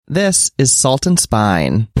This is Salt and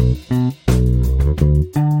Spine.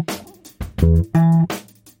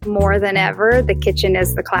 More than ever, the kitchen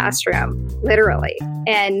is the classroom, literally.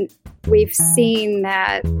 And we've seen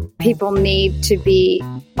that people need to be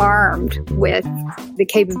armed with the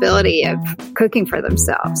capability of cooking for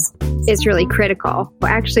themselves. It's really critical.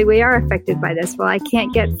 Well, actually, we are affected by this. Well, I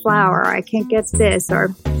can't get flour, I can't get this,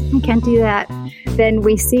 or I can't do that. Then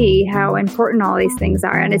we see how important all these things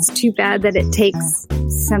are. And it's too bad that it takes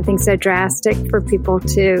something so drastic for people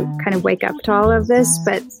to kind of wake up to all of this.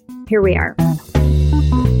 But here we are.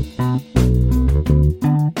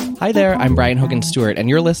 Hi there, I'm Brian Hogan Stewart, and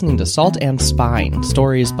you're listening to Salt and Spine,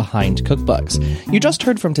 Stories Behind Cookbooks. You just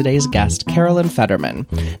heard from today's guest, Carolyn Federman.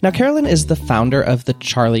 Now, Carolyn is the founder of the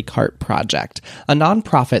Charlie Cart Project, a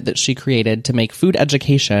nonprofit that she created to make food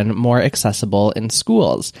education more accessible in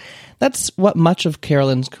schools. That's what much of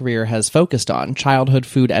Carolyn's career has focused on, childhood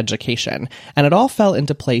food education, and it all fell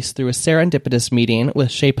into place through a serendipitous meeting with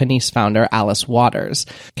Chez Panisse founder Alice Waters.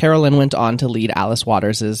 Carolyn went on to lead Alice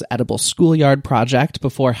Waters' Edible Schoolyard project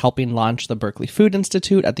before helping launch the Berkeley Food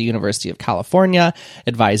Institute at the University of California,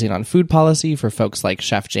 advising on food policy for folks like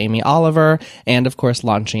Chef Jamie Oliver, and of course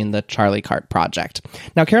launching the Charlie Cart Project.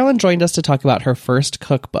 Now, Carolyn joined us to talk about her first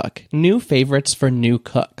cookbook, New Favorites for New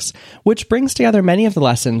Cooks, which brings together many of the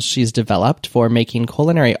lessons she's developed for making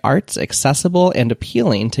culinary arts accessible and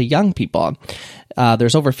appealing to young people.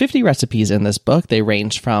 There's over 50 recipes in this book. They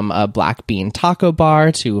range from a black bean taco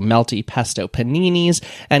bar to melty pesto paninis,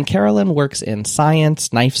 and Carolyn works in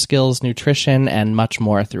science, knife skills, nutrition, and much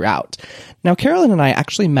more throughout. Now, Carolyn and I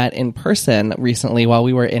actually met in person recently while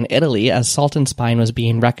we were in Italy as Salt and Spine was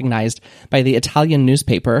being recognized by the Italian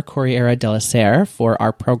newspaper Corriere della Sera for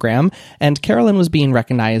our program, and Carolyn was being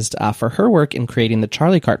recognized for her work in creating the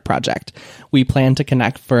Charlie Cart Project. We planned to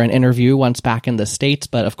connect for an interview once back in the States,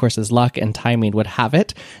 but of course, as luck and timing would have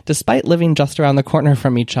it, despite living just around the corner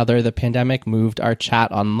from each other, the pandemic moved our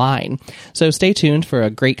chat online. So stay tuned for a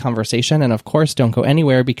great conversation, and of course, don't go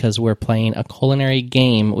anywhere because we're playing a culinary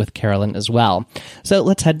game with Carolyn as well. So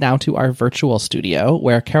let's head now to our virtual studio,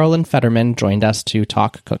 where Carolyn Federman joined us to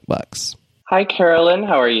talk cookbooks. Hi, Carolyn.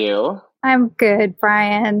 How are you? I'm good,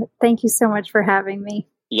 Brian. Thank you so much for having me.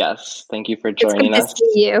 Yes, thank you for joining us. It's good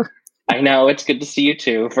to see you. I know, it's good to see you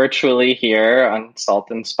too, virtually here on Salt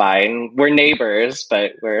and Spine. We're neighbors,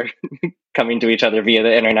 but we're coming to each other via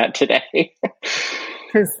the internet today.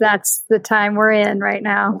 Because that's the time we're in right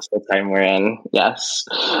now. That's the time we're in, yes.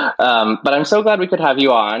 But I'm so glad we could have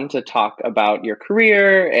you on to talk about your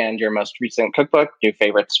career and your most recent cookbook, New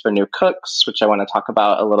Favorites for New Cooks, which I want to talk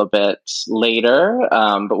about a little bit later.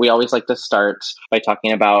 But we always like to start by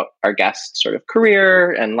talking about our guest's sort of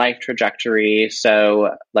career and life trajectory.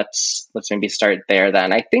 So let's maybe start there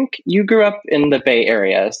then. I think you grew up in the Bay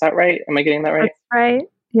Area. Is that right? Am I getting that right? That's right.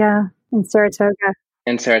 Yeah, in Saratoga.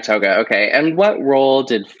 In Saratoga, okay. And what role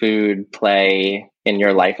did food play in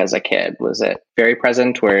your life as a kid? Was it very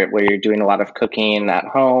present where you're doing a lot of cooking at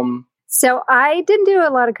home? So I didn't do a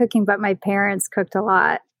lot of cooking, but my parents cooked a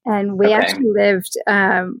lot. And we actually lived,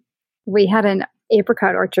 we had an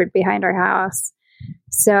apricot orchard behind our house.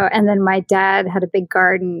 So, and then my dad had a big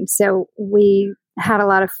garden. So we had a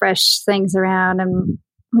lot of fresh things around, and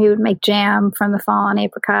we would make jam from the fallen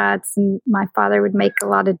apricots, and my father would make a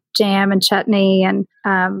lot of jam and chutney. And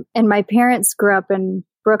my parents grew up in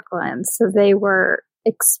Brooklyn, so they were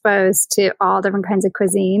exposed to all different kinds of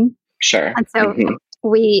cuisine. Sure. And so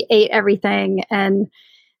we ate everything, and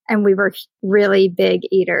we were really big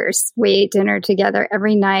eaters. We ate dinner together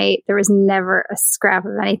every night. There was never a scrap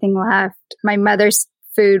of anything left. My mother's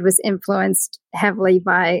food was influenced heavily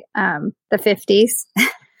by the 50s.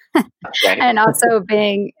 And also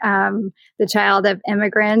being the child of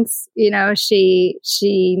immigrants,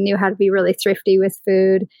 she knew how to be really thrifty with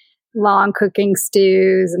food, long cooking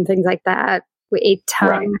stews and things like that. We ate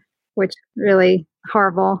tongue, which really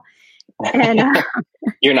horrible. And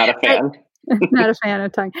you're not a fan. Not a fan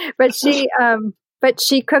of tongue, but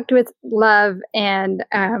she cooked with love and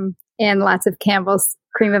lots of Campbell's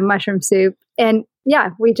cream of mushroom soup. And yeah,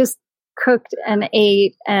 we just cooked and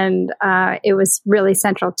ate, and it was really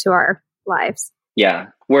central to our lives. Yeah.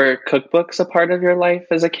 Were cookbooks a part of your life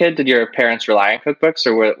as a kid? Did your parents rely on cookbooks,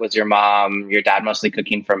 or was your dad mostly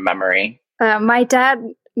cooking from memory? My dad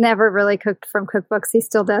never really cooked from cookbooks. He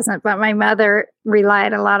still doesn't. But my mother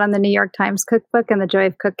relied a lot on the New York Times cookbook and The Joy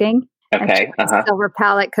of Cooking. Okay. Silver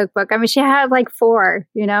Palette cookbook. I mean, she had like 4,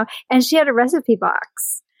 and she had a recipe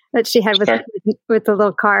box that she had with the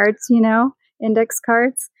little cards, index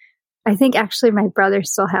cards. I think actually my brother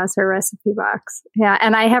still has her recipe box. Yeah.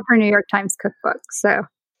 And I have her New York Times cookbook. So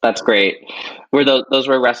That's great. Were those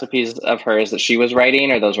were recipes of hers that she was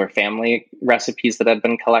writing, or those were family recipes that had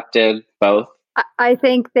been collected? Both? I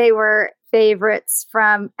think they were favorites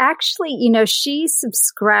from, actually, she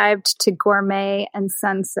subscribed to Gourmet and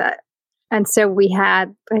Sunset. And so we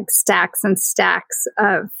had like stacks and stacks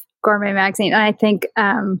of Gourmet magazine. And I think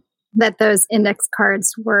that those index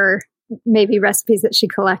cards were maybe recipes that she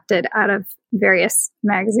collected out of various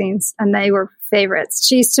magazines, and they were favorites.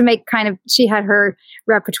 She used to make she had her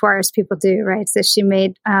repertoire, as people do, right? So she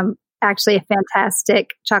made actually a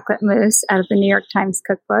fantastic chocolate mousse out of the New York Times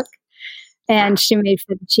cookbook. And she made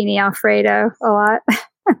fettuccine Alfredo a lot.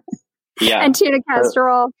 Yeah. And tuna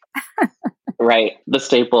casserole. Right. The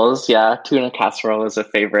staples. Yeah. Tuna casserole is a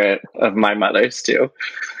favorite of my mother's too.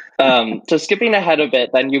 So skipping ahead a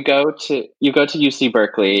bit, then you go to UC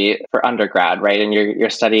Berkeley for undergrad, right? And you're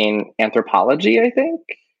studying anthropology, I think.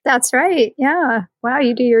 That's right. Yeah. Wow.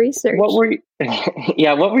 You do your research. What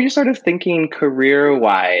were you sort of thinking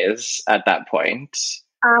career-wise at that point?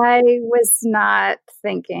 I was not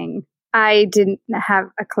thinking. I didn't have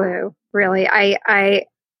a clue, really. I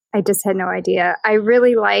just had no idea. I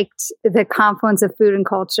really liked the confluence of food and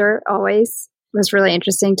culture. Always was really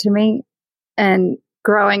interesting to me. And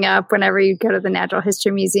growing up, whenever you go to the Natural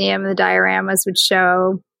History Museum, the dioramas would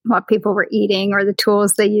show what people were eating or the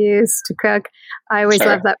tools they used to cook. I always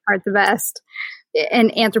loved that part the best.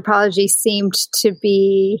 And anthropology seemed to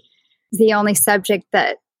be the only subject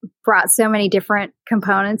that brought so many different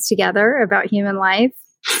components together about human life.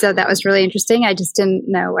 So that was really interesting. I just didn't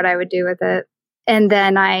know what I would do with it. And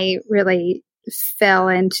then I really fell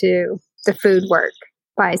into the food work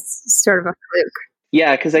by sort of a fluke.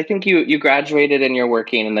 Yeah, because I think you graduated and you're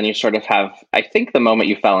working, and then you sort of have, I think the moment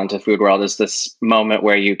you fell into Food World is this moment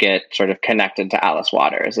where you get sort of connected to Alice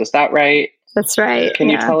Waters. Is that right? That's right. Can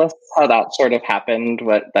you tell us how that sort of happened,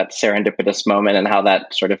 what that serendipitous moment and how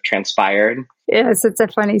that sort of transpired? Yes, it's a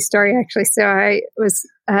funny story, actually. So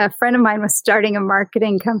a friend of mine was starting a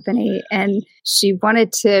marketing company, and she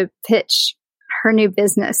wanted to pitch her new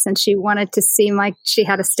business, and she wanted to seem like she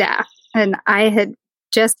had a staff. And I had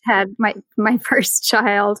just had my first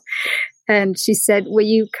child, and she said, will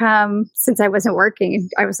you come, since I wasn't working,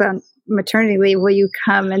 I was on maternity leave, will you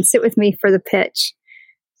come and sit with me for the pitch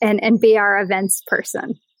and be our events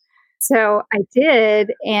person? So I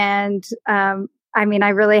did. And I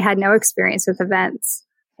really had no experience with events.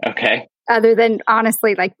 Okay. Other than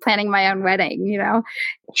honestly, like planning my own wedding,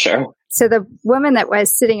 Sure. So the woman that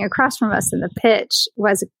was sitting across from us in the pitch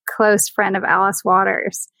was a close friend of Alice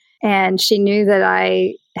Waters. And she knew that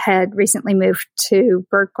I had recently moved to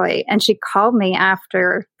Berkeley. And she called me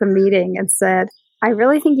after the meeting and said, I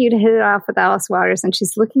really think you'd hit it off with Alice Waters. And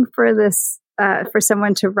she's looking for this, for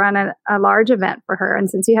someone to run a large event for her. And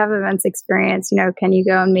since you have events experience, can you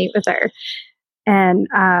go and meet with her? And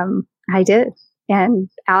I did. And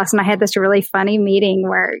Alice and I had this really funny meeting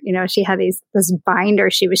where, she had this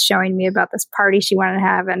binder she was showing me about this party she wanted to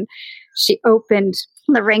have. And she opened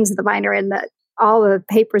the rings of the binder, and all the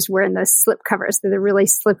papers were in those slip covers. They're really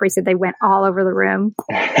slippery, so they went all over the room.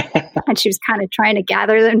 And she was kind of trying to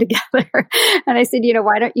gather them together. And I said,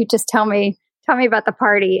 why don't you just tell me about the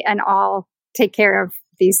party, and I'll take care of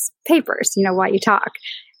these papers, while you talk.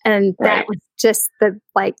 And that was just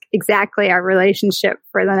exactly our relationship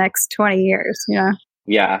for the next 20 years, Yeah.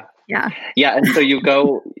 Yeah. Yeah. And so you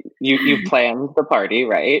go, you plan the party,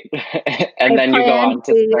 right? And then you go on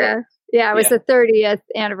to start. Yeah, it was the 30th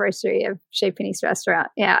anniversary of Chez Panisse Restaurant.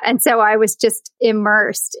 Yeah. And so I was just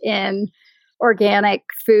immersed in organic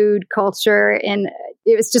food culture, and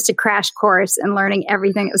it was just a crash course in learning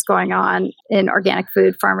everything that was going on in organic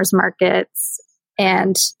food, farmers markets,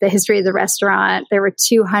 and the history of the restaurant. There were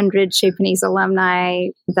 200 Chez Panisse alumni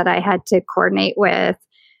that I had to coordinate with.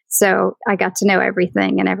 So I got to know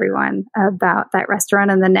everything and everyone about that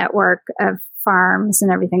restaurant and the network of farms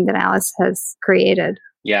and everything that Alice has created.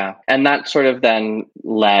 Yeah. And that sort of then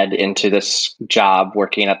led into this job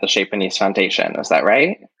working at the Chez Panisse Foundation. Is that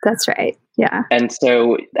right? That's right. Yeah. And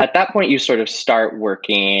so at that point, you sort of start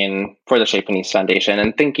working for the Chez Panisse Foundation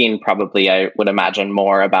and thinking probably, I would imagine,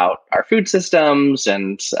 more about our food systems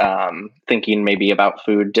and thinking maybe about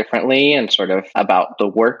food differently and sort of about the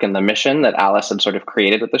work and the mission that Alice had sort of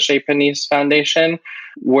created with the Chez Panisse Foundation.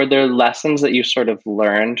 Were there lessons that you sort of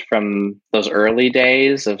learned from those early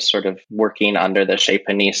days of sort of working under the Chez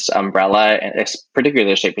Panisse umbrella, and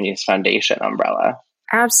particularly the Chez Panisse Foundation umbrella?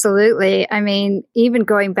 Absolutely. Even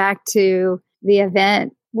going back to the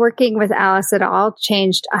event, working with Alice at all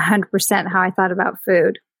changed 100% how I thought about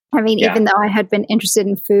food. Even though I had been interested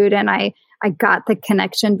in food, and I got the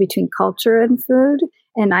connection between culture and food,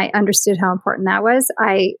 and I understood how important that was,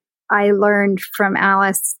 I I learned from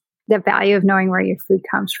Alice the value of knowing where your food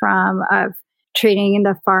comes from, of treating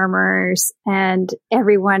the farmers and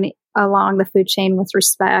everyone along the food chain with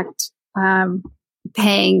respect,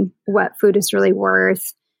 paying what food is really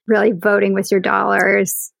worth, really voting with your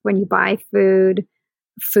dollars when you buy food,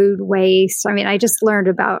 food waste. I mean, I just learned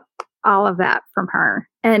about all of that from her.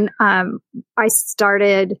 And I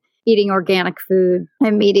started eating organic food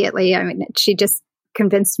immediately. I mean, she just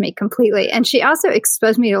convinced me completely. And she also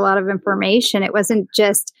exposed me to a lot of information. It wasn't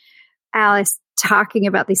just Alice talking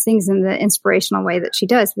about these things in the inspirational way that she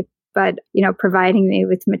does, but providing me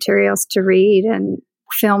with materials to read and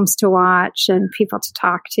films to watch and people to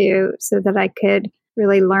talk to so that I could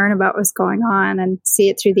really learn about what's going on and see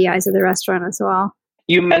it through the eyes of the restaurant as well.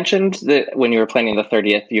 You mentioned that when you were planning the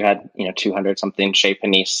 30th, you had 200 something Chez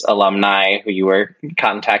Panisse alumni who you were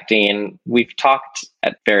contacting. We've talked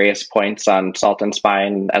at various points on Salt and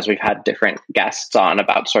Spine as we've had different guests on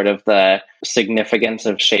about sort of the significance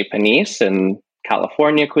of Chez Panisse in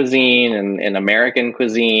California cuisine and in American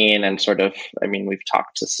cuisine, and sort of, I mean, we've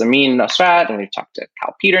talked to Samin Nosrat and we've talked to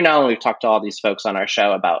Cal Peternell and we've talked to all these folks on our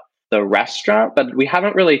show about the restaurant, but we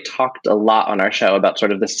haven't really talked a lot on our show about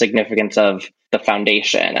sort of the significance of the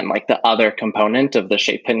foundation and like the other component of the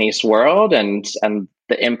Chez Panisse world and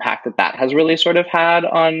the impact that has really sort of had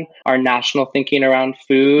on our national thinking around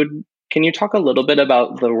food. Can you talk a little bit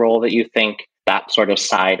about the role that you think that sort of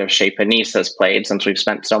side of Chez Panisse has played, since we've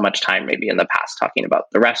spent so much time maybe in the past talking about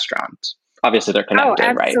the restaurant? Obviously they're connected,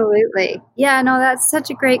 right? Absolutely. Yeah, no, that's such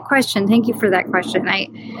a great question. Thank you for that question.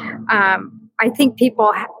 I think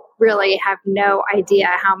people really have no idea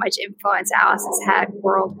how much influence Alice has had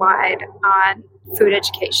worldwide on food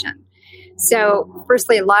education. So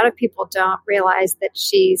firstly, a lot of people don't realize that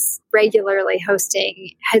she's regularly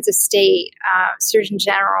hosting heads of state, Surgeon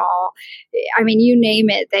General. I mean, you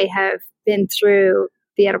name it, they have been through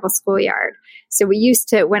the Edible Schoolyard. So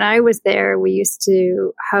when I was there, we used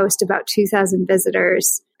to host about 2,000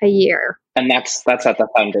 visitors a year. And that's at the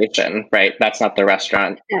foundation, right? That's not the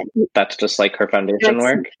restaurant. That's just like her foundation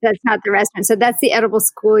work. That's not the restaurant. So that's the Edible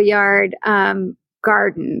Schoolyard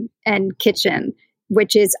garden and kitchen,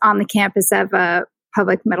 which is on the campus of a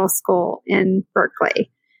public middle school in Berkeley.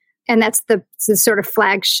 And that's the sort of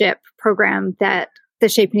flagship program that the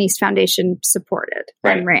Chez Panisse Foundation supported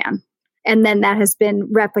and ran. And then that has been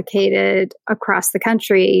replicated across the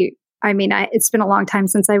country. I mean, it's been a long time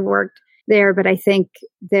since I've worked there, but I think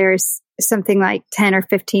there's something like 10 or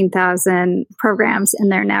 15,000 programs in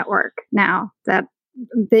their network now that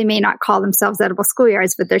they may not call themselves Edible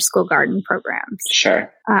Schoolyards, but they're school garden programs.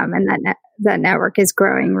 Sure. And that network is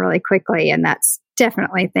growing really quickly. And that's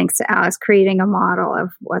definitely thanks to Alice creating a model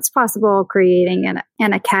of what's possible, creating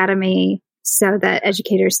an academy so that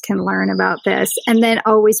educators can learn about this, and then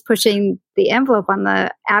always pushing the envelope on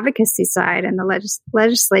the advocacy side and the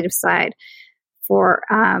legislative side for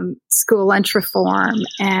school lunch reform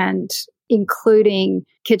and including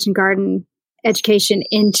kitchen garden education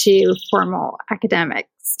into formal academic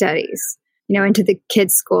studies, into the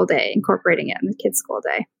kids' school day, incorporating it in the kids' school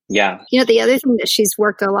day. Yeah. The other thing that she's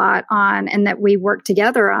worked a lot on and that we work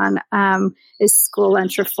together on is school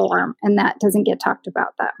lunch reform. And that doesn't get talked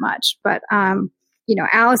about that much. But,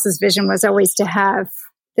 Alice's vision was always to have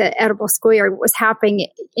the Edible Schoolyard, what was happening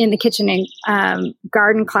in the kitchen and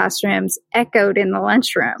garden classrooms echoed in the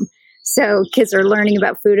lunchroom. So kids are learning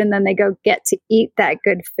about food and then they go get to eat that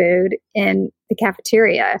good food in the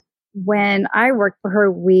cafeteria. When I worked for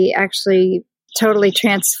her, we actually totally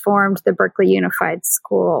transformed the Berkeley Unified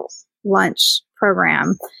School lunch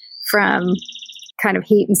program from kind of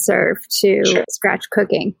heat and serve to scratch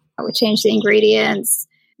cooking. We changed the ingredients.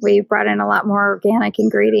 We brought in a lot more organic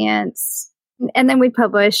ingredients. And then we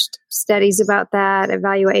published studies about that,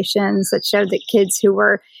 evaluations that showed that kids who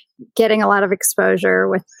were getting a lot of exposure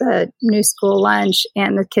with the new school lunch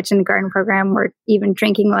and the kitchen garden program were even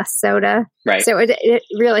drinking less soda. Right. So it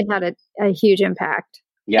really had a huge impact.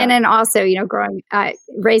 Yeah. And then also,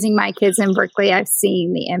 raising my kids in Berkeley, I've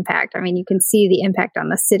seen the impact. I mean, you can see the impact on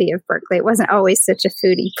the city of Berkeley. It wasn't always such a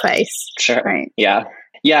foodie place. Sure. Right. Yeah.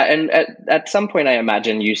 Yeah. And at some point, I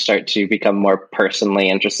imagine you start to become more personally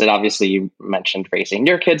interested. Obviously, you mentioned raising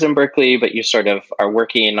your kids in Berkeley, but you sort of are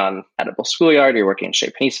working on Edible Schoolyard, you're working on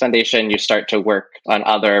Chez Panisse Foundation, you start to work on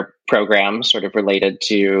other programs sort of related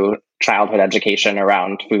to childhood education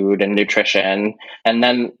around food and nutrition. And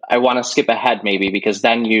then I want to skip ahead maybe, because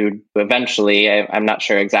then you eventually, I'm not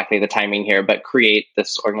sure exactly the timing here, but create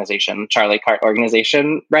this organization, Charlie Cart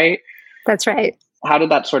organization, right? That's right. how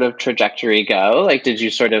did that sort of trajectory go? Like, did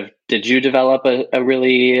you develop a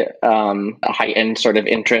really a heightened sort of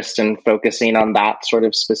interest in focusing on that sort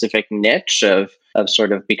of specific niche of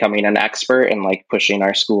sort of becoming an expert and like pushing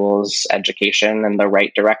our school's education in the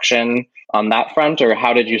right direction on that front? Or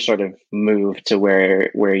how did you sort of move to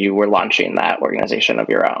where you were launching that organization of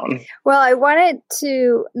your own? Well, I wanted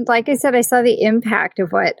to, like I said, I saw the impact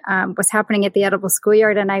of what was happening at the Edible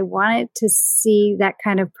Schoolyard, and I wanted to see that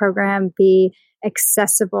kind of program be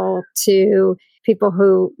accessible to people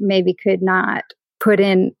who maybe could not put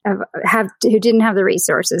in, who didn't have the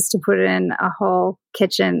resources to put in a whole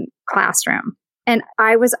kitchen classroom. And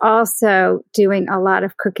I was also doing a lot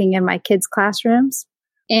of cooking in my kids' classrooms,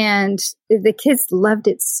 and the kids loved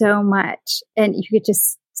it so much, and you could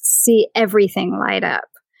just see everything light up.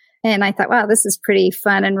 And I thought, wow, this is pretty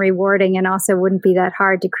fun and rewarding, and also wouldn't be that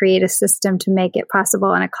hard to create a system to make it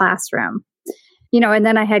possible in a classroom. And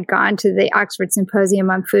then I had gone to the Oxford Symposium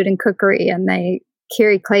on Food and Cookery, and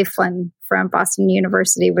Carrie Claflin from Boston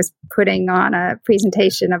University was putting on a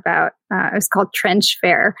presentation about, it was called Trench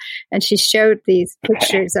Fare. And she showed these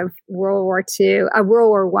pictures of World War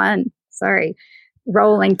I,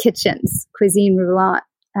 rolling kitchens, cuisine roulante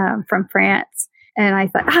from France. And I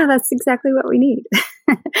thought, that's exactly what we need.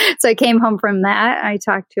 So I came home from that. I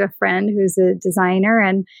talked to a friend who's a designer,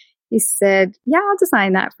 and he said, yeah, I'll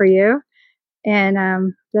design that for you.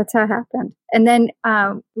 And that's how it happened. And then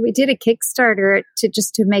we did a Kickstarter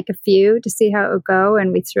to make a few to see how it would go.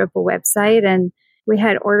 And we threw up a website, and we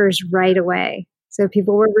had orders right away. So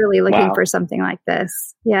people were really looking for something like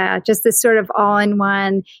this. Yeah, just this sort of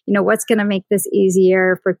all-in-one, what's going to make this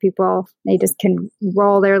easier for people? They just can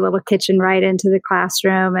roll their little kitchen right into the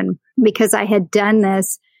classroom. And because I had done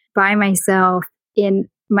this by myself in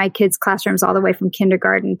my kids' classrooms all the way from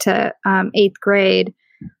kindergarten to 8th grade,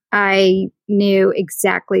 I knew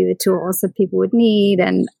exactly the tools that people would need,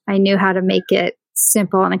 and I knew how to make it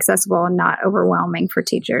simple and accessible and not overwhelming for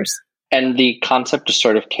teachers. And the concept just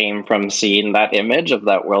sort of came from seeing that image of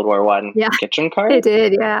that World War I kitchen cart? It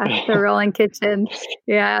did, yeah. The rolling kitchen.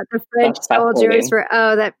 Yeah, the French soldiers were,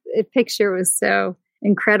 that picture was so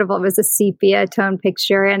incredible. It was a sepia tone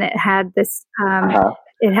picture, and it had this,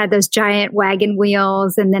 it had those giant wagon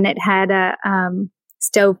wheels, and then it had a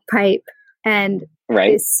stovepipe, and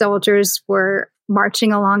these soldiers were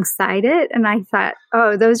marching alongside it. And I thought,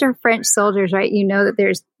 those are French soldiers, right? That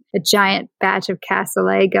there's a giant batch of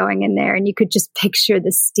cassoulet going in there, and you could just picture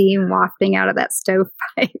the steam wafting out of that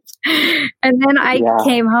stovepipe. And then I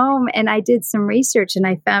came home and I did some research, and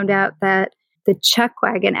I found out that the chuck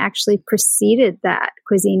wagon actually preceded that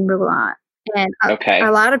cuisine roulante. And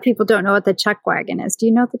a lot of people don't know what the chuck wagon is. Do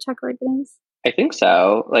you know what the chuck wagon is? I think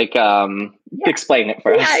so. Like, explain it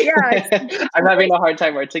for us. Yeah. I'm having a hard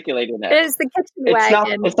time articulating it. It's the kitchen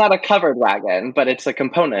wagon. It's not a covered wagon, but it's a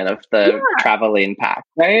component of the traveling pack,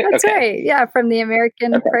 right? That's right. Yeah, from the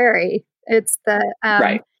American Prairie. It's the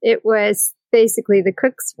It was basically the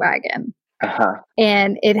cook's wagon,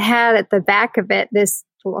 and it had at the back of it this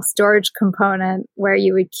little storage component where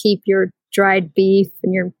you would keep your dried beef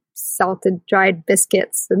and your salted dried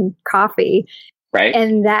biscuits and coffee, right?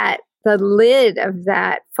 And that. The lid of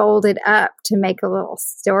that folded up to make a little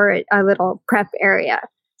storage, a little prep area.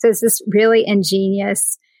 So it's this really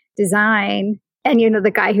ingenious design. And, the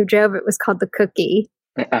guy who drove it was called the Cookie.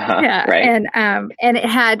 And it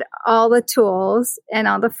had all the tools and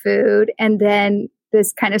all the food, and then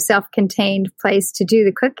this kind of self-contained place to do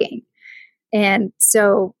the cooking. And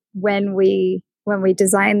so when we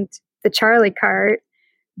designed the Charlie cart,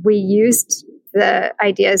 we used the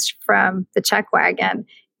ideas from the chuck wagon.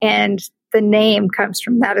 And the name comes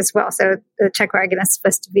from that as well. So the chuck wagon is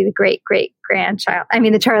supposed to be the great-great-grandchild. I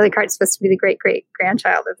mean, the Charlie cart is supposed to be the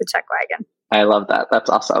great-great-grandchild of the chuck wagon. I love that. That's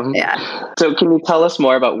awesome. Yeah. So can you tell us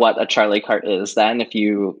more about what a Charlie cart is then? If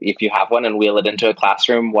you have one and wheel it into a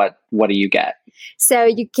classroom, what do you get? So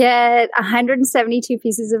you get 172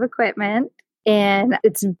 pieces of equipment, and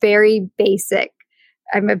it's very basic.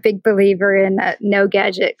 I'm a big believer in no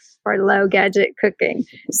gadget or low gadget cooking.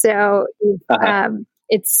 So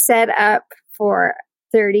it's set up for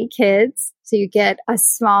 30 kids. So you get a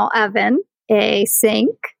small oven, a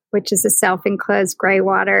sink, which is a self-enclosed gray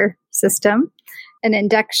water system, an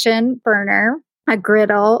induction burner, a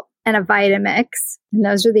griddle, and a Vitamix. And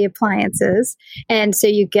those are the appliances. And so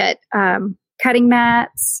you get cutting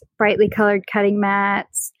mats, brightly colored cutting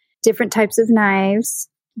mats, different types of knives,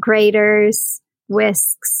 graters,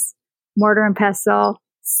 whisks, mortar and pestle,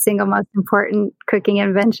 single most important cooking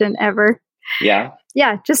invention ever.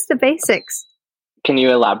 Yeah, just the basics. Can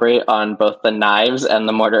you elaborate on both the knives and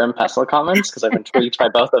the mortar and pestle comments? Because I'm intrigued by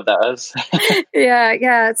both of those.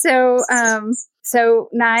 Yeah. So So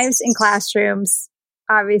knives in classrooms,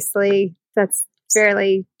 obviously, that's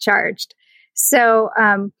fairly charged. So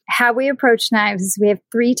how we approach knives is we have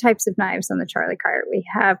 3 types of knives on the Charlie cart. We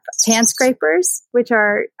have pan scrapers, which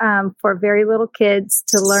are for very little kids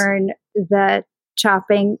to learn the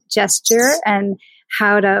chopping gesture and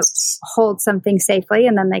how to hold something safely,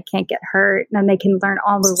 and then they can't get hurt, and then they can learn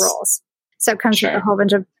all the rules. So it comes with a whole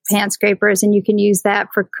bunch of pan scrapers, and you can use that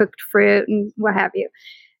for cooked fruit and what have you.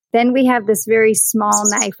 Then we have this very small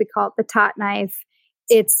knife. We call it the tot knife.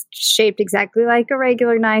 It's shaped exactly like a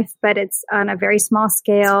regular knife, but it's on a very small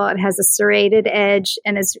scale. It has a serrated edge,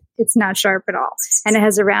 and it's not sharp at all. And it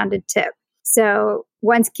has a rounded tip. So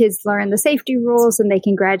once kids learn the safety rules, and they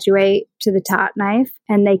can graduate to the tot knife,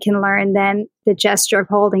 and they can learn then the gesture of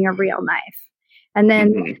holding a real knife. And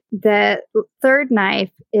then the third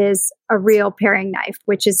knife is a real paring knife,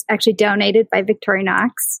 which is actually donated by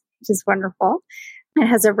Victorinox, which is wonderful. It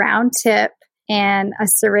has a round tip and a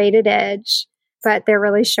serrated edge, but they're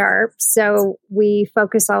really sharp. So we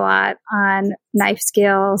focus a lot on knife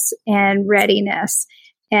skills and readiness.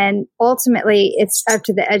 And ultimately, it's up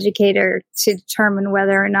to the educator to determine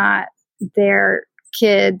whether or not their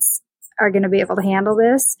kids are going to be able to handle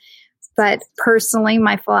this. But personally,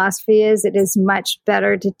 my philosophy is it is much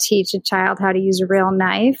better to teach a child how to use a real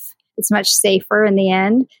knife. It's much safer in the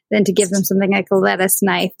end than to give them something like a lettuce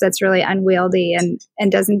knife that's really unwieldy and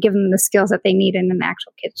doesn't give them the skills that they need in an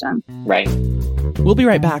actual kitchen. Right. We'll be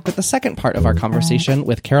right back with the second part of our conversation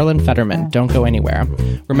with Carolyn Federman. Don't go anywhere.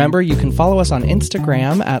 Remember, you can follow us on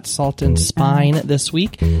Instagram at Salt and Spine this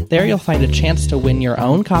week. There you'll find a chance to win your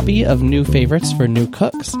own copy of New Favorites for New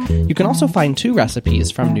Cooks. You can also find 2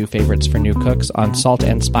 recipes from New Favorites for New Cooks on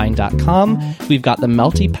saltandspine.com. We've got the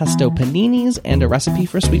melty pesto paninis and a recipe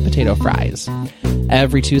for sweet potato fries.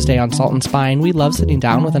 Every Tuesday on Salt and Spine, we love sitting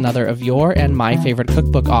down with another of your and my favorite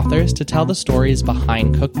cookbook authors to tell the stories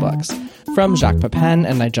behind cookbooks. From Jacques Pepin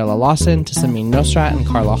and Nigella Lawson to Samin Nosrat and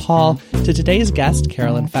Carla Hall to today's guest,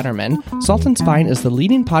 Carolyn Federman, Salt and Spine is the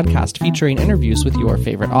leading podcast featuring interviews with your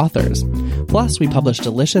favorite authors. Plus, we publish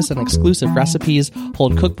delicious and exclusive recipes,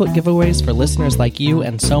 hold cookbook giveaways for listeners like you,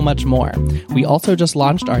 and so much more. We also just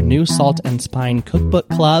launched our new Salt and Spine Cookbook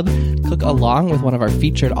Club. Cook along with one of our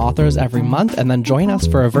featured authors every month, and then join us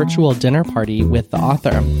for a virtual dinner party with the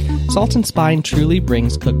author. Salt and Spine truly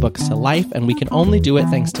brings cookbooks to life, and we can only do it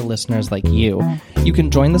thanks to listeners like you. You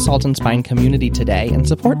can join the Salt and Spine community today and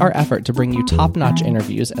support our effort to bring you top-notch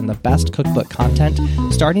interviews and the best cookbook content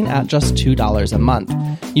starting at just $2 a month.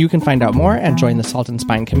 You can find out more and join the Salt and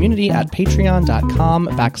Spine community at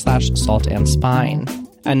patreon.com/saltandspine.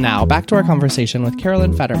 And now, back to our conversation with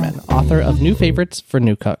Carolyn Federman, author of New Favorites for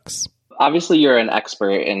New Cooks. Obviously, you're an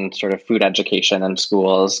expert in sort of food education in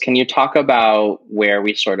schools. Can you talk about where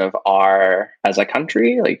we sort of are as a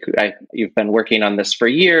country? Like, you've been working on this for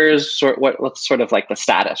years. What's sort of like the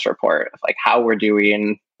status report of like how we're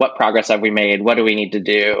doing? What progress have we made? What do we need to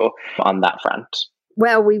do on that front?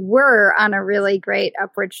 Well, we were on a really great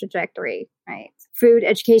upward trajectory, right? Food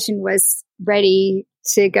education was ready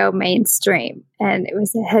to go mainstream, and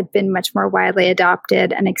it had been much more widely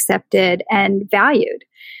adopted and accepted and valued.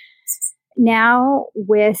 Now,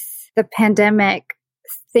 with the pandemic,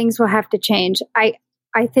 things will have to change. I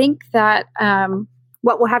think that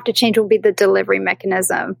what will have to change will be the delivery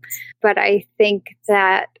mechanism. But I think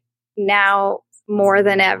that now, more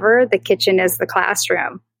than ever, the kitchen is the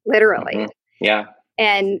classroom, literally. Mm-hmm. Yeah.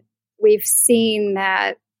 And we've seen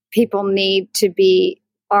that people need to be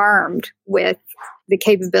armed with the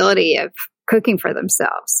capability of cooking for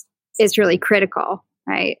themselves. It's really critical.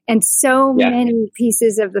 Right. And so many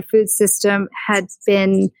pieces of the food system had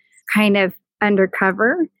been kind of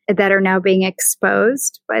undercover that are now being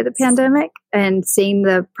exposed by the pandemic, and seeing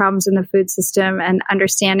the problems in the food system and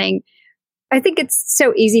understanding. I think it's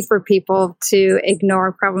so easy for people to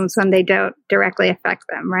ignore problems when they don't directly affect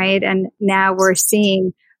them. Right. And now we're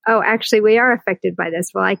seeing, oh, actually, we are affected by this.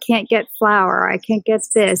 Well, I can't get flour, or I can't get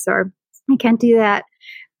this, or I can't do that.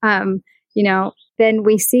 Then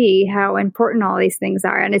we see how important all these things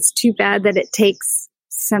are. And it's too bad that it takes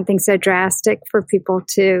something so drastic for people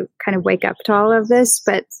to kind of wake up to all of this.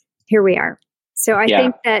 But here we are. So I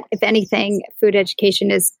think that if anything, food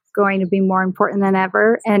education is going to be more important than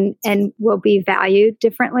ever, and will be valued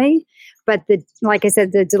differently. But like I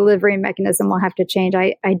said, the delivery mechanism will have to change.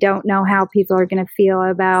 I don't know how people are going to feel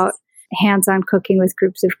about hands-on cooking with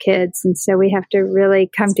groups of kids. And so we have to really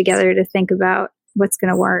come together to think about what's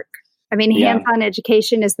going to work. I mean, hands-on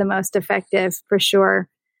education is the most effective for sure.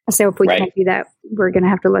 So if we can't do that, we're going to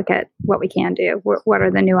have to look at what we can do. What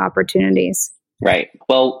are the new opportunities? Right.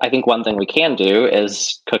 Well, I think one thing we can do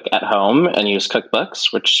is cook at home and use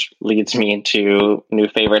cookbooks, which leads me to New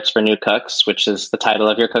Favorites for New Cooks, which is the title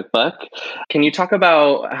of your cookbook. Can you talk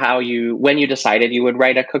about when you decided you would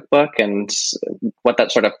write a cookbook and what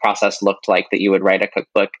that sort of process looked like that you would write a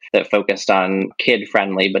cookbook that focused on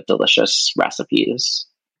kid-friendly but delicious recipes?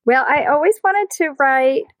 Well, I always wanted to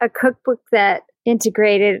write a cookbook that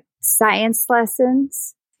integrated science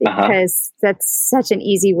lessons, because that's such an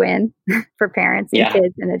easy win for parents and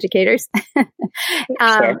kids and educators.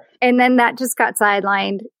 Sure. And then that just got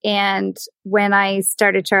sidelined. And when I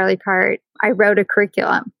started Charlie Cart, I wrote a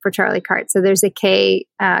curriculum for Charlie Cart. So there's a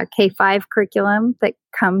K-5 curriculum that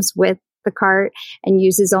comes with the cart and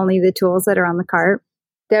uses only the tools that are on the cart.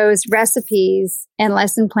 Those recipes and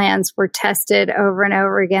lesson plans were tested over and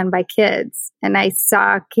over again by kids. And I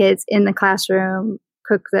saw kids in the classroom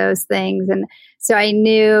cook those things. And so I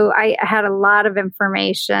knew I had a lot of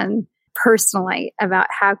information personally about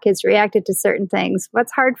how kids reacted to certain things.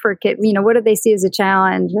 What's hard for a kid, what do they see as a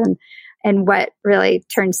challenge, and what really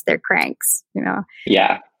turns their cranks,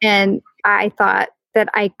 Yeah. And I thought that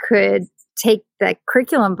I could take the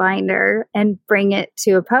curriculum binder and bring it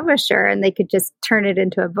to a publisher and they could just turn it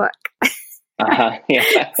into a book.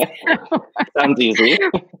 Yeah. Sounds easy.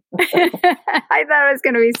 I thought it was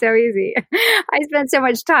going to be so easy. I spent so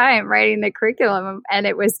much time writing the curriculum, and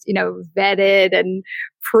it was, vetted and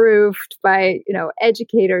proofed by,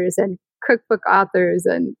 educators and cookbook authors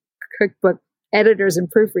and cookbook editors and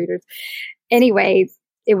proofreaders. Anyway,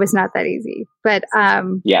 it was not that easy. But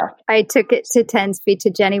I took it to 10 Speed,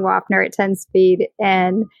 to Jenny Waffner at 10 Speed,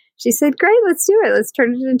 and she said, great, let's do it. Let's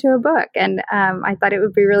turn it into a book. And I thought it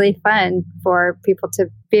would be really fun for people to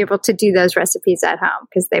be able to do those recipes at home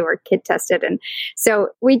because they were kid tested. And so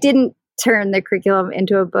we didn't turn the curriculum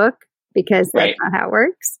into a book because that's not how it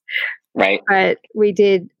works. Right. But we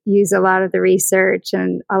did use a lot of the research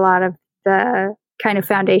and a lot of the kind of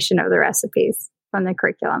foundation of the recipes from the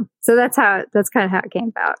curriculum. So that's kind of how it came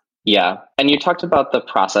about. Yeah. And you talked about the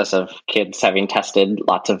process of kids having tested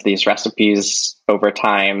lots of these recipes over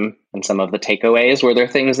time and some of the takeaways. Were there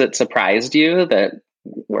things that surprised you that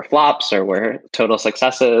were flops or were total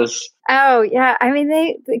successes? Oh, yeah. I mean,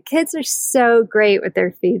 the kids are so great with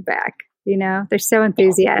their feedback. They're so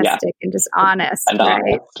enthusiastic and just honest, and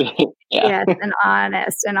right? Honest. Yes,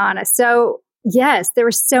 and honest. So, yes, there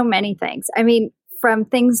were so many things. I mean, from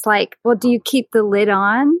things like, well, do you keep the lid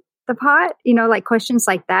on the pot? Like questions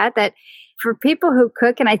like that for people who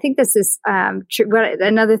cook. And I think this is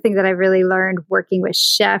another thing that I really learned working with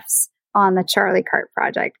chefs on the Charlie Cart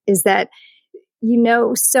project is that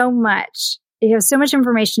so much, you have so much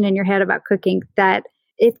information in your head about cooking that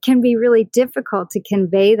it can be really difficult to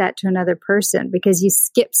convey that to another person because you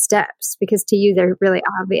skip steps because to you they're really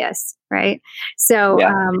obvious, right? So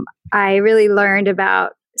I really learned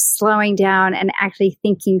about slowing down and actually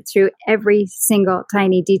thinking through every single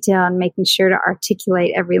tiny detail and making sure to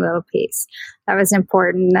articulate every little piece. That was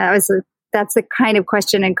important. That's the kind of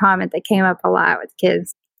question and comment that came up a lot with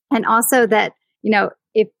kids. And also that,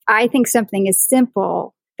 if I think something is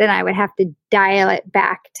simple, then I would have to dial it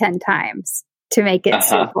back 10 times to make it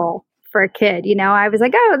simple for a kid. I was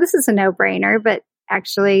like, oh, this is a no-brainer, but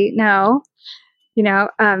actually, no.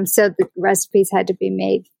 So the recipes had to be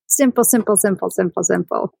made simple.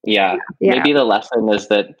 Yeah. Maybe the lesson is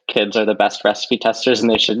that kids are the best recipe testers and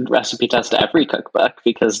they should recipe test every cookbook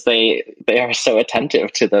because they are so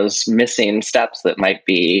attentive to those missing steps that might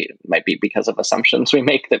be because of assumptions we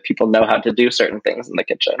make that people know how to do certain things in the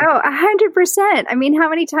kitchen. Oh, 100%. I mean, how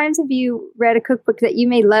many times have you read a cookbook that you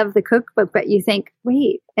may love the cookbook, but you think,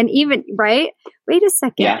 wait a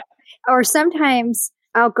second. Yeah. Or sometimes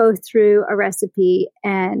I'll go through a recipe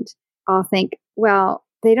and I'll think, well,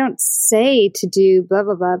 they don't say to do blah,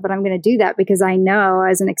 blah, blah, but I'm going to do that because I know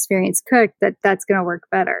as an experienced cook that that's going to work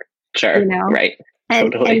better. Sure. Right.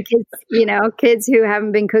 And, totally. and kids, kids who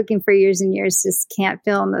haven't been cooking for years and years just can't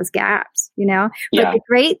fill in those gaps, But the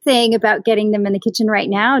great thing about getting them in the kitchen right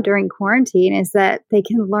now during quarantine is that they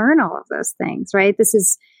can learn all of those things, right?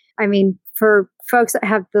 For folks that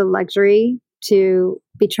have the luxury to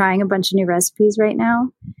be trying a bunch of new recipes right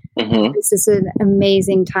now, this is an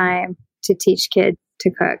amazing time to teach kids to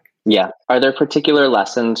cook. Yeah. Are there particular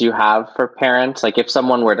lessons you have for parents? Like if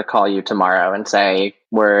someone were to call you tomorrow and say,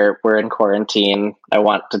 we're in quarantine, I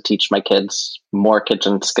want to teach my kids more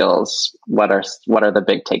kitchen skills. What are the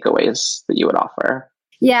big takeaways that you would offer?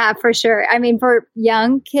 Yeah, for sure. I mean, for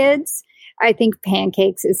young kids, I think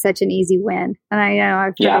pancakes is such an easy win. And I know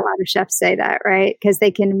I've heard a lot of chefs say that, right? Because they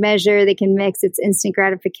can measure, they can mix, it's instant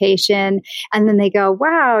gratification. And then they go,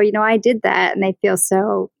 wow, I did that. And they feel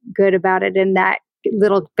so good about it. And that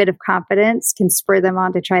little bit of confidence can spur them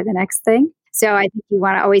on to try the next thing. So I think you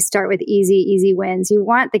want to always start with easy wins. You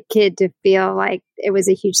want the kid to feel like it was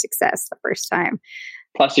a huge success the first time.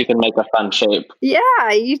 Plus, you can make a fun shape.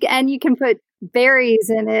 Yeah, you can put berries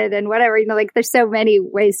in it and whatever. Like there's so many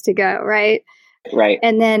ways to go, right? Right.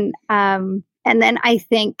 And then I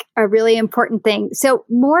think a really important thing. So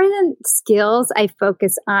more than skills, I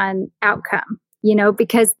focus on outcome.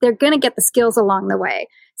 Because they're going to get the skills along the way.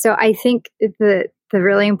 So I think the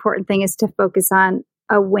really important thing is to focus on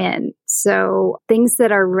a win. So things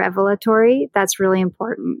that are revelatory, that's really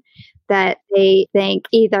important. That they think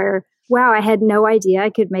either, wow, I had no idea I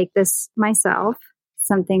could make this myself.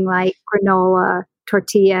 Something like granola,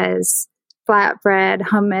 tortillas, flatbread,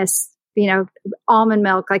 hummus, almond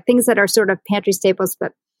milk, like things that are sort of pantry staples,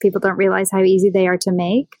 but people don't realize how easy they are to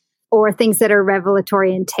make. Or things that are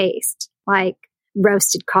revelatory in taste, like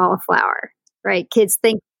roasted cauliflower, right?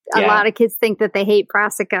 A lot of kids think that they hate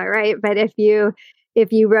brassica, right? But if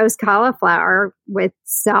you roast cauliflower with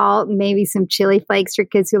salt, maybe some chili flakes for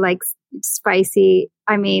kids who like spicy,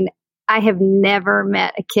 I have never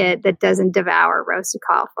met a kid that doesn't devour roasted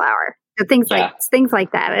cauliflower. So things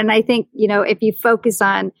like that. And I think, if you focus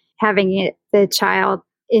on having the child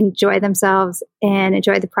enjoy themselves and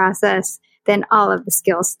enjoy the process, then all of the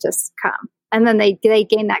skills just come. And then they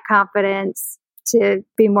gain that confidence to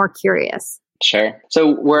be more curious. Sure.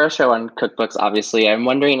 So we're a show on cookbooks, obviously. I'm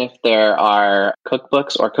wondering if there are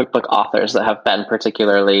cookbooks or cookbook authors that have been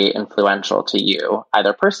particularly influential to you,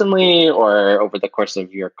 either personally or over the course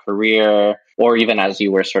of your career, or even as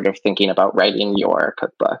you were sort of thinking about writing your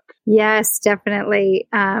cookbook. Yes, definitely.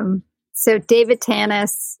 So David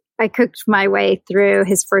Tanis, I cooked my way through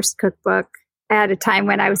his first cookbook at a time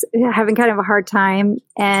when I was having kind of a hard time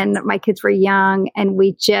and my kids were young and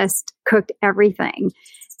we just cooked everything.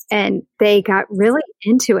 And they got really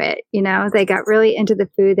into it. They got really into the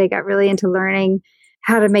food. They got really into learning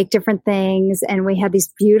how to make different things. And we had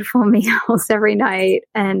these beautiful meals every night.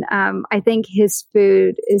 And I think his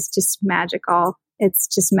food is just magical. It's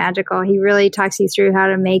just magical. He really talks you through how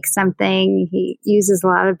to make something. He uses a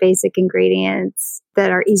lot of basic ingredients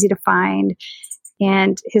that are easy to find.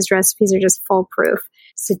 And his recipes are just foolproof.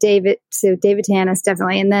 So David Tanis,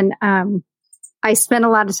 definitely. And then I spent a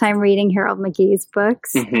lot of time reading Harold McGee's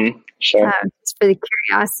books. Mm-hmm. Sure. Just for the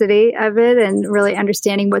curiosity of it and really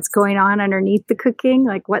understanding what's going on underneath the cooking,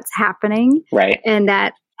 like what's happening. Right. And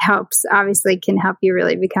that obviously can help you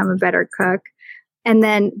really become a better cook. And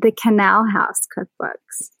then the Canal House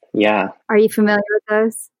cookbooks. Yeah. Are you familiar with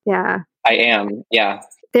those? Yeah. I am. Yeah.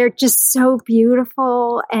 They're just so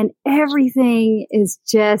beautiful and everything is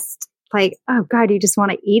just like, oh God, you just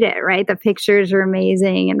want to eat it, right? The pictures are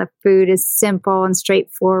amazing and the food is simple and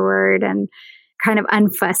straightforward and kind of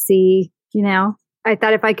unfussy, I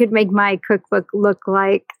thought if I could make my cookbook look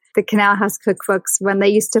like the Canal House cookbooks when they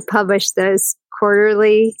used to publish those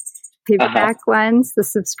quarterly paperback ones, the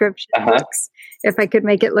subscription books, if I could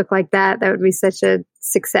make it look like that, that would be such a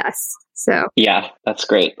success. So yeah, that's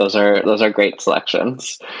great. Those are great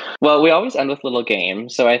selections. Well, we always end with little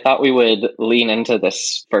games. So I thought we would lean into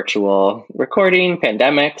this virtual recording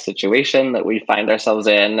pandemic situation that we find ourselves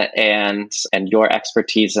in and your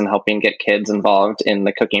expertise in helping get kids involved in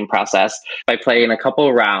the cooking process by playing a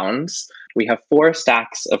couple rounds. We have 4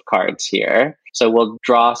 stacks of cards here. So we'll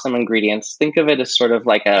draw some ingredients. Think of it as sort of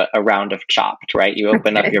like a round of Chopped, right? You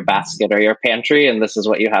open up your basket or your pantry and this is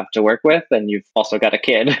what you have to work with. And you've also got a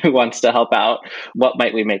kid who wants to help out. What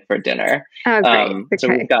might we make for dinner? Oh, great. So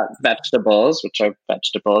we've got vegetables, which are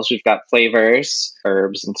vegetables. We've got flavors,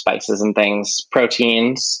 herbs and spices and things,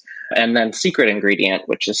 proteins, and then secret ingredient,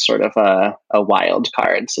 which is sort of a wild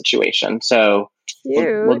card situation. So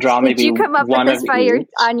we'll draw maybe. Did you come up with this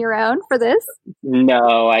on your own for this?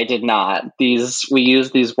 No, I did not. We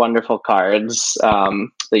use these wonderful cards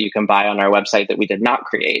that you can buy on our website that we did not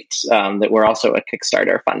create, that were also a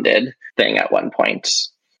Kickstarter funded thing at one point,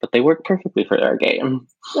 but they work perfectly for our game.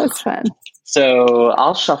 That's fun. So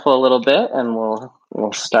I'll shuffle a little bit and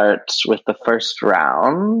we'll start with the first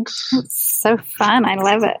round. It's so fun. I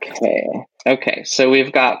love it. Okay. So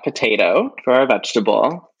we've got potato for our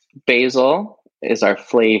vegetable. Basil is our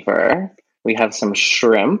flavor. We have some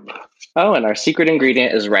shrimp. Oh, and our secret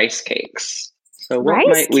ingredient is rice cakes. So what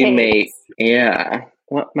might we make? Yeah.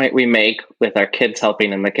 What might we make with our kids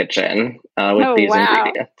helping in the kitchen with these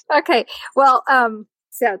ingredients? Okay. Well,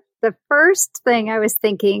 so the first thing I was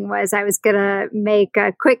thinking was I was going to make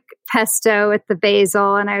a quick pesto with the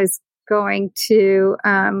basil and I was going to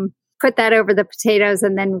put that over the potatoes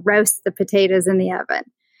and then roast the potatoes in the oven.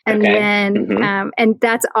 And then, and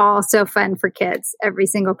that's all so fun for kids, every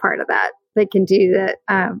single part of that. they can do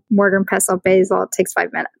the mortar and pestle basil. It takes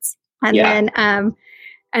 5 minutes.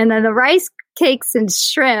 And then the rice cakes and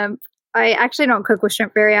shrimp. I actually don't cook with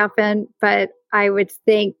shrimp very often, but I would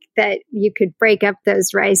think that you could break up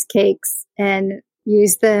those rice cakes and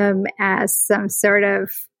use them as some sort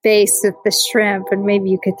of base with the shrimp, and maybe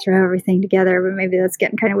you could throw everything together, but maybe that's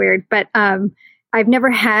getting kind of weird. But I've never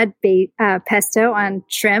had pesto on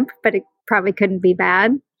shrimp, but it probably couldn't be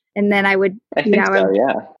bad. And then I would,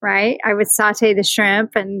 right? I would saute the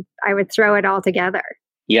shrimp and I would throw it all together.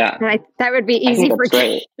 Yeah. And that would be easy for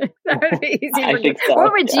kids. That would be easy for kids. So,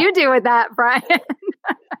 what would you do with that, Brian?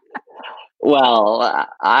 Well,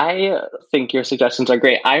 I think your suggestions are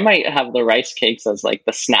great. I might have the rice cakes as like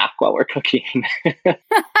the snack while we're cooking.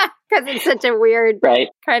 Because it's such a weird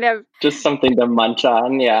kind of... Just something to munch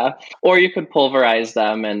on, yeah. Or you could pulverize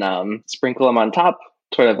them and sprinkle them on top,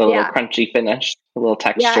 sort of a little crunchy finish, a little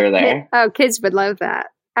texture there. Oh, kids would love that.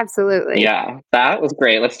 Absolutely. Yeah, that was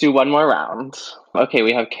great. Let's do one more round. Okay,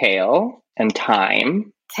 we have kale and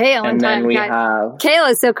thyme. Kale and thyme. Then we have... Kale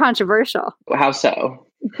is so controversial. How so?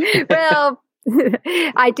 Well,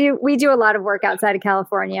 we do a lot of work outside of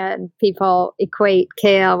California, and people equate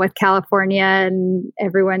kale with California and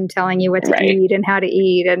everyone telling you what to eat and how to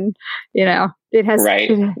eat. And, it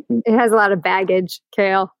has a lot of baggage,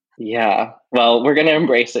 kale. Yeah. Well, we're going to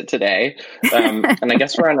embrace it today. And I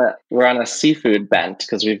guess we're on a seafood bent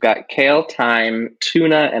because we've got kale, thyme,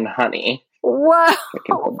 tuna, and honey.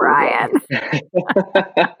 Whoa, Brian.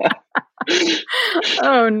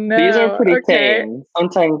 Oh, no. These are pretty tame.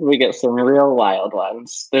 Sometimes we get some real wild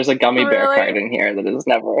ones. There's a gummy bear card in here that is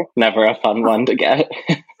never a fun one to get.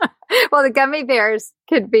 Well, the gummy bears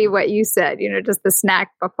could be what you said, just the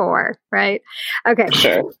snack before, right? Okay.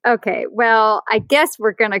 Sure. Okay. Well, I guess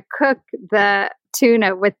we're going to cook the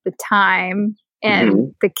tuna with the thyme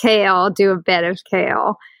and the kale, do a bit of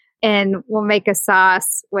kale, and we'll make a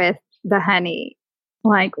sauce with the honey.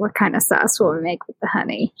 Like, what kind of sauce will we make with the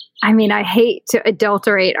honey? I mean, I hate to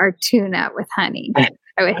adulterate our tuna with honey.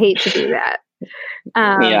 I would hate to do that.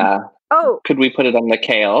 Yeah. Oh. Could we put it on the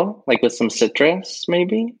kale, like with some citrus,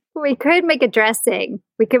 maybe? We could make a dressing.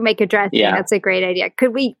 Yeah. That's a great idea.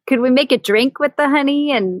 Could we make a drink with the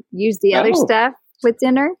honey and use the other stuff with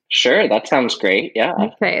dinner? Sure. That sounds great. Yeah.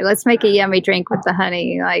 Okay. Let's make a yummy drink with the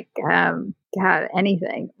honey. Like,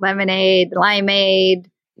 anything. Lemonade, limeade.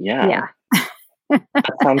 Yeah.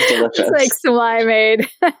 That sounds delicious. It's like some limeade.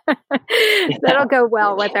 That'll go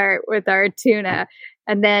well with our tuna.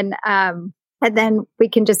 And then we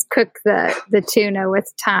can just cook the tuna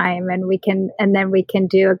with thyme, and then we can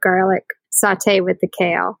do a garlic saute with the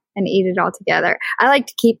kale and eat it all together. I like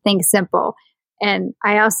to keep things simple. And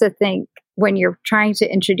I also think when you're trying to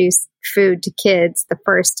introduce food to kids the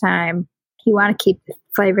first time, you want to keep the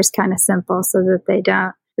flavors kind of simple so that they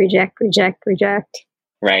don't reject.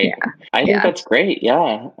 Right. Yeah. I think that's great.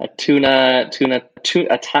 Yeah. A tuna, it's a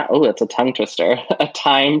tongue twister. A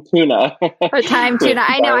thyme tuna. A thyme tuna.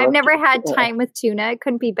 I know. I've never had thyme with tuna. It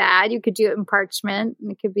couldn't be bad. You could do it in parchment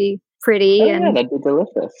and it could be pretty. Yeah, that'd be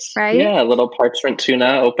delicious. Right? Yeah, a little parchment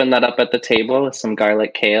tuna. Open that up at the table with some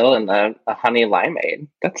garlic kale and a honey limeade.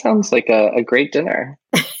 That sounds like a great dinner.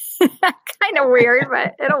 Kind of weird,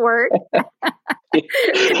 but it'll work.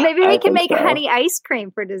 Maybe we can make honey ice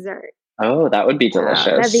cream for dessert. Oh, that would be delicious.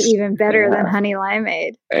 That'd be even better than honey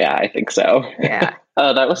limeade. Yeah, I think so. Yeah.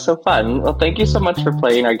 Oh, that was so fun. Well, thank you so much for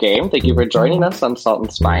playing our game. Thank you for joining us on Salt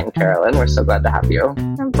and Spine, Carolyn. We're so glad to have you.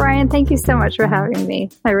 And Brian, thank you so much for having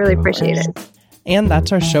me. I really appreciate it. And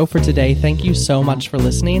that's our show for today. Thank you so much for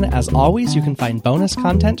listening. As always, you can find bonus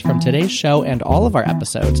content from today's show and all of our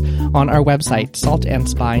episodes on our website,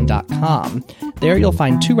 saltandspine.com. There you'll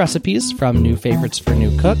find 2 recipes from New Favorites for New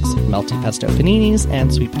Cooks, melty pesto paninis,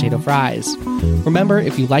 and sweet potato fries. Remember,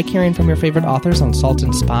 if you like hearing from your favorite authors on Salt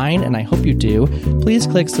and Spine, and I hope you do, please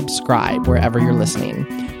click subscribe wherever you're listening.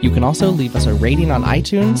 You can also leave us a rating on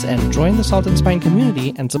iTunes and join the Salt and Spine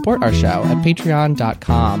community and support our show at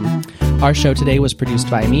patreon.com. Our show today was produced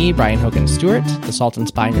by me, Brian Hogan Stewart. The Salt and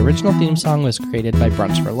Spine original theme song was created by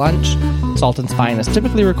Brunch for Lunch. Salt and Spine is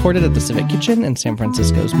typically recorded at the Civic Kitchen in San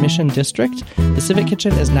Francisco's Mission District. The Civic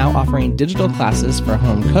Kitchen is now offering digital classes for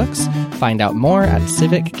home cooks. Find out more at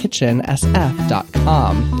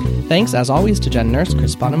civickitchensf.com. Thanks, as always, to Jen Nurse,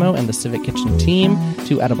 Chris Bonomo, and the Civic Kitchen team,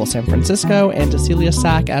 to Edible San Francisco, and to Celia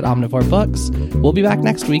Sack at Omnivore Books. We'll be back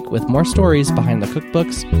next week with more stories behind the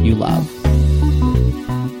cookbooks you love.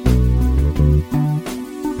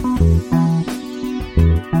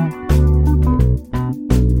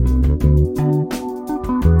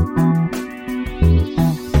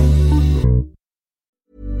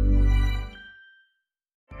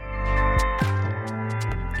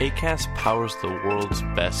 Acast powers the world's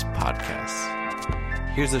best podcasts.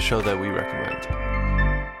 Here's a show that we recommend.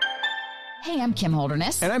 Hey, I'm Kim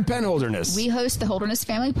Holderness. And I'm Ben Holderness. We host the Holderness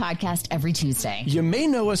Family Podcast every Tuesday. You may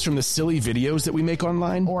know us from the silly videos that we make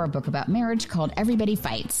online. Or a book about marriage called Everybody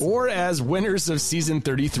Fights. Or as winners of season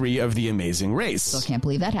 33 of The Amazing Race. Still can't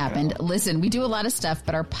believe that happened. Listen, we do a lot of stuff,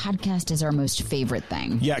 but our podcast is our most favorite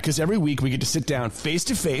thing. Yeah, because every week we get to sit down face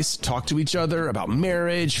to face, talk to each other about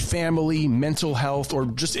marriage, family, mental health, or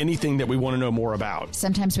just anything that we want to know more about.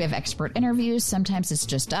 Sometimes we have expert interviews, sometimes it's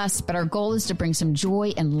just us, but our goal is to bring some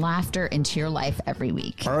joy and laughter into your life every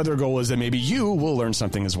week. Our other goal is that maybe you will learn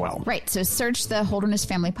something as well. Right. So search the Holderness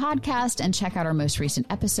Family Podcast and check out our most recent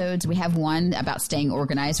episodes. We have one about staying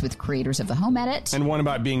organized with creators of the Home Edit. And one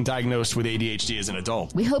about being diagnosed with ADHD as an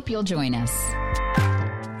adult. We hope you'll join us.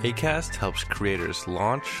 Acast helps creators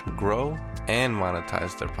launch, grow, and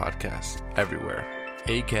monetize their podcasts everywhere.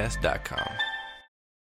 Acast.com.